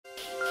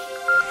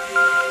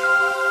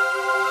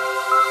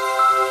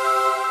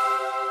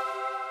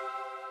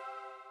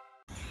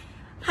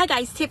Hi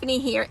guys, Tiffany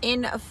here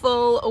in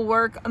full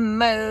work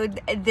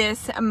mode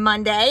this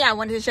Monday. I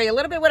wanted to show you a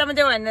little bit what I'm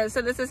doing.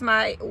 So this is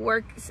my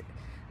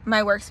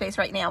workspace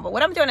right now. But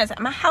what I'm doing is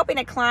I'm helping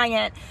a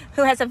client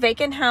who has a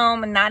vacant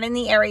home, not in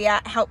the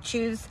area, help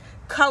choose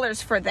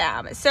colors for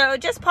them. So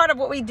just part of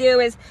what we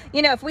do is,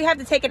 you know, if we have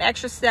to take an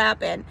extra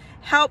step and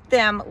help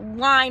them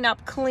line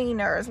up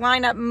cleaners,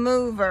 line up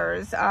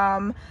movers,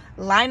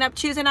 line up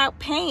choosing out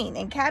paint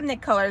and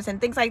cabinet colors and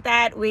things like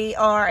that, we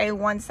are a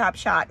one-stop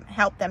shop,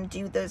 help them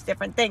do those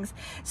different things.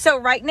 So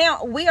right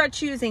now we are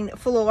choosing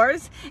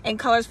floors and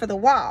colors for the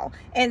wall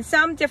and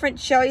some different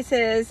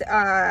choices.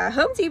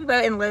 Home Depot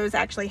and Lowe's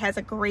actually has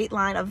a great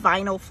line of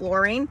vinyl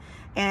flooring,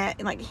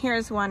 and like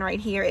here's one right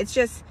here. It's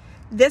just,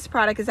 this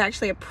product is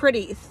actually a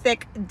pretty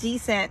thick,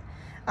 decent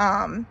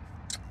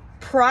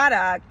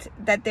product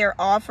that they're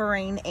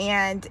offering,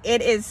 and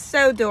it is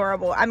so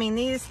durable. I mean,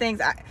 these things,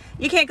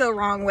 you can't go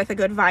wrong with a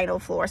good vinyl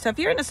floor. So if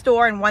you're in a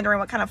store and wondering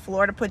what kind of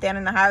floor to put down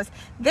in the house,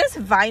 these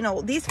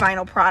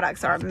vinyl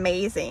products are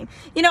amazing.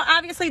 You know,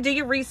 obviously do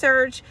your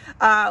research,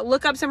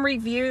 look up some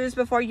reviews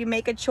before you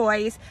make a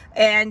choice.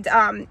 And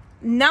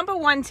number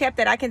one tip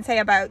that I can say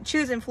about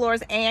choosing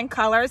floors and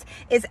colors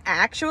is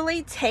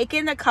actually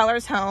taking the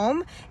colors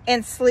home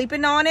and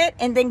sleeping on it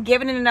and then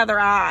giving it another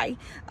eye.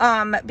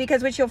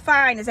 Because what you'll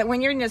find is that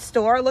when you're in the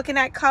store looking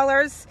at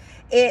colors,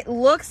 it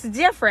looks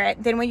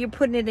different than when you're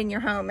putting it in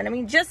your home. And I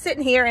mean, just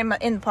sitting here in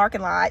the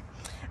parking lot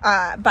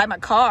by my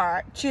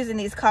car, choosing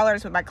these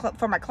colors for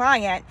my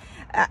client,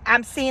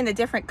 I'm seeing the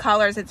different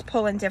colors. It's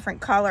pulling different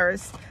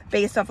colors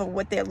based off of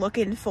what they're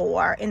looking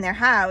for in their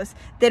house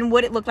than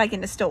what it looked like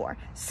in the store.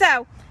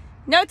 So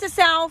note to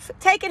self,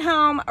 take it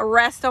home,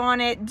 rest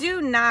on it.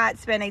 Do not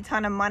spend a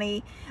ton of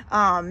money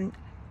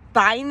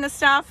buying the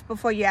stuff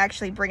before you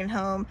actually bring it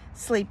home.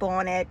 Sleep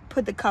on it,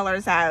 put the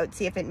colors out,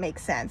 see if it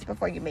makes sense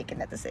before you're making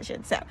that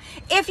decision. So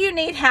if you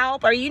need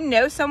help, or you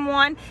know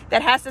someone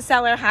that has to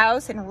sell their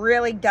house and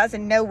really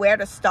doesn't know where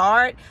to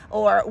start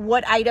or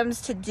what items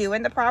to do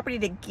in the property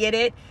to get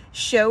it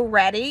show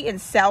ready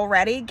and sell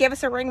ready, give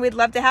us a ring. We'd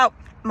love to help.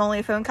 I'm only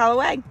a phone call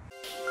away.